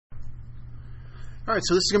All right,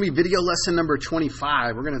 so this is going to be video lesson number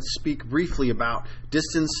 25. We're going to speak briefly about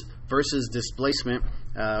distance versus displacement.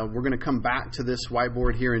 We're going to come back to this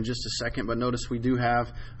whiteboard here in just a second, but notice we do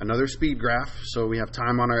have another speed graph. So we have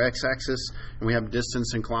time on our x-axis, and we have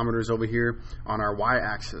distance in kilometers over here on our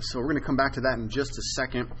y-axis. So we're going to come back to that in just a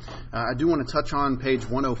second. I do want to touch on page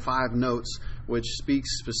 105 notes, which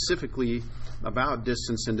speaks specifically about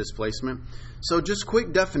distance and displacement. So just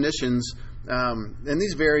quick definitions. And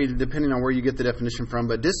these vary depending on where you get the definition from,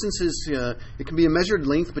 but distance is, it can be a measured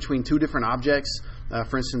length between two different objects.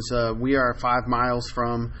 For instance, we are 5 miles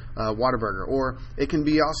from Whataburger, or it can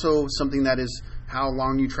be also something that is how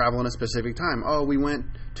long you travel in a specific time. Oh, we went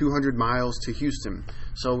 200 miles to Houston.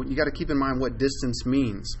 So you got to keep in mind what distance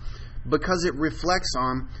means, because it reflects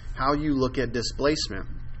on how you look at displacement.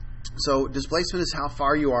 So displacement is how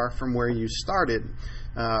far you are from where you started,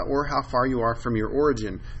 or how far you are from your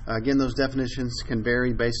origin. Again, those definitions can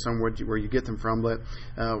vary based on where you get them from, but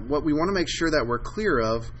what we want to make sure that we're clear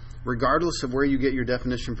of, regardless of where you get your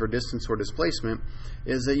definition for distance or displacement,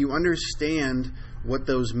 is that you understand what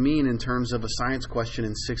those mean in terms of a science question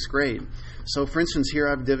in 6th grade. So for instance, here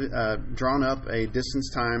I've drawn up a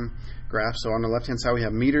distance time graph. So on the left hand side we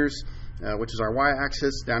have meters, which is our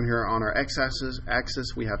y-axis. Down here on our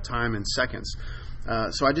x-axis we have time in seconds.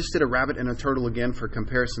 So I just did a rabbit and a turtle again for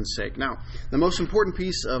comparison's sake. Now, the most important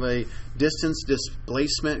piece of a distance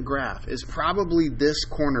displacement graph is probably this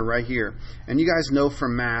corner right here. And you guys know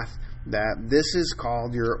from math that this is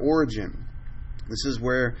called your origin. This is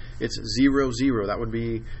where it's 0, 0. That would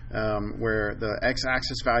be where the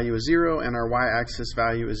x-axis value is 0 and our y-axis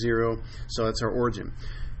value is 0. So that's our origin.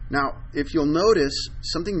 Now, if you'll notice,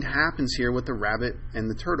 something happens here with the rabbit and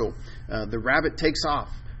the turtle. The rabbit takes off.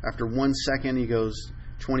 After 1 second, he goes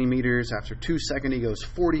 20 meters. After 2 seconds, he goes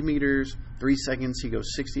 40 meters. 3 seconds, he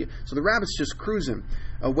goes 60. So the rabbit's just cruising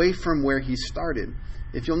away from where he started.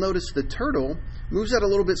 If you'll notice, the turtle moves at a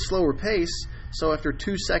little bit slower pace. So after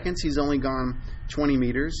 2 seconds, he's only gone 20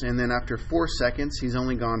 meters. And then after 4 seconds, he's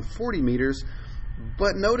only gone 40 meters.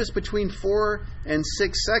 But notice between 4 and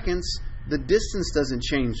 6 seconds, the distance doesn't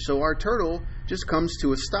change. So our turtle just comes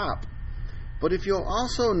to a stop. But if you'll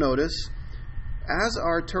also notice, as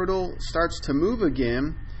our turtle starts to move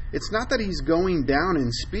again, it's not that he's going down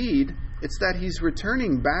in speed, it's that he's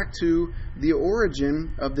returning back to the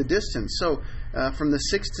origin of the distance. So from the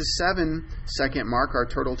 6 to 7 second mark, our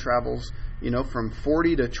turtle travels, from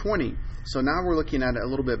 40 to 20. So now we're looking at it a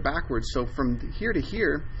little bit backwards. So from here to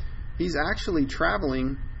here, he's actually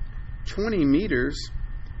traveling 20 meters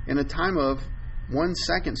in a time of 1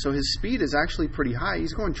 second. So his speed is actually pretty high.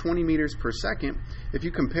 He's going 20 meters per second. If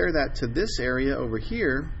you compare that to this area over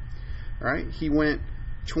here, right, he went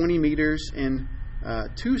 20 meters in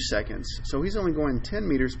 2 seconds. So he's only going 10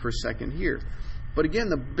 meters per second here. But again,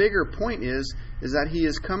 the bigger point is that he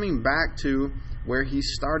is coming back to where he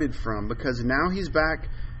started from, because now he's back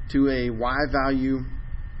to a y value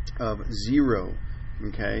of 0.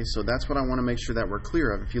 Okay, so that's what I want to make sure that we're clear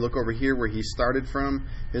of. If you look over here where he started from,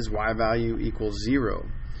 his y value equals 0.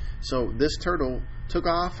 So this turtle took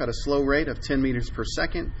off at a slow rate of 10 meters per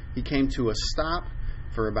second. He came to a stop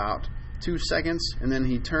for about 2 seconds, and then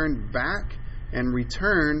he turned back and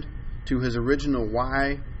returned to his original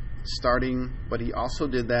y starting, but he also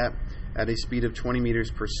did that at a speed of 20 meters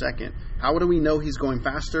per second. How do we know he's going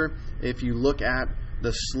faster? If you look at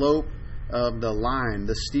the slope of the line,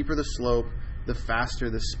 the steeper the slope, the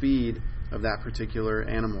faster the speed of that particular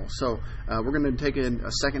animal. So we're going to take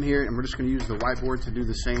a second here, and we're just going to use the whiteboard to do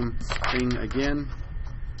the same thing again.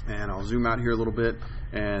 And I'll zoom out here a little bit,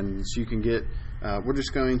 and so you can get, we're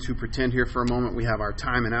just going to pretend here for a moment we have our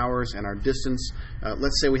time in hours and our distance.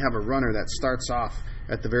 Let's say we have a runner that starts off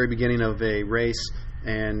at the very beginning of a race,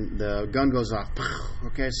 and the gun goes off.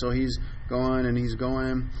 Okay, so he's going and he's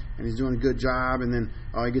going and he's doing a good job, and then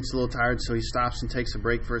he gets a little tired, so he stops and takes a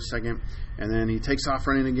break for a second, and then he takes off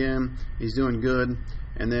running again. He's doing good,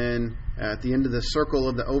 and then at the end of the circle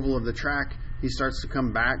of the oval of the track, he starts to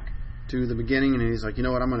come back to the beginning, and he's like, you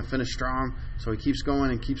know what, I'm going to finish strong. So he keeps going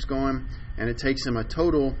and keeps going, and it takes him a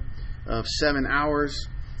total of 7 hours.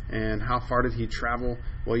 And how far did he travel?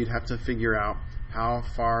 Well, you'd have to figure out how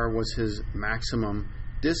far was his maximum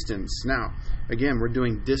distance. Now, again, we're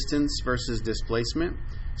doing distance versus displacement.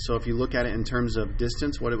 So if you look at it in terms of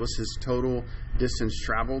distance, what was his total distance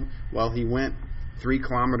traveled? Well, he went 3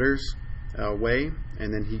 kilometers away,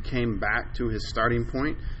 and then he came back to his starting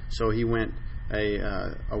point. So he went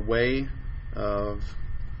away of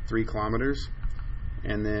 3 kilometers,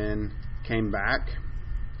 and then came back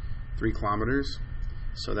 3 kilometers.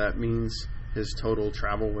 So that means his total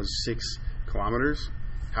travel was 6 kilometers.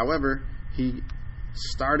 However, he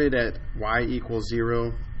started at y equals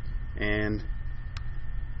 0 and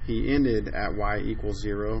he ended at y equals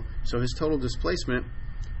 0. So his total displacement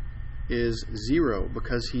is 0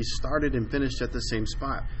 because he started and finished at the same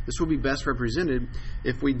spot. This will be best represented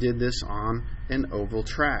if we did this on an oval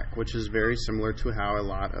track, which is very similar to how a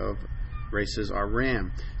lot of races are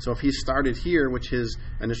ran. So if he started here, which his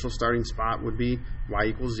initial starting spot would be y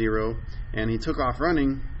equals 0, and he took off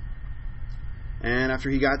running, and after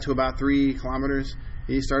he got to about 3 kilometers,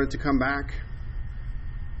 he started to come back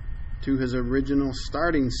to his original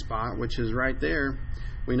starting spot, which is right there.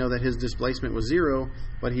 We know that his displacement was 0,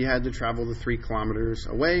 but he had to travel the 3 kilometers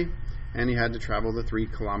away, and he had to travel the 3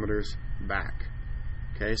 kilometers back.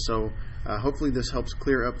 Okay, so hopefully this helps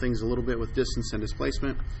clear up things a little bit with distance and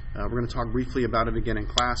displacement. We're going to talk briefly about it again in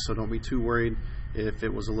class, so don't be too worried if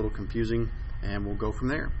it was a little confusing, and we'll go from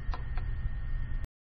there.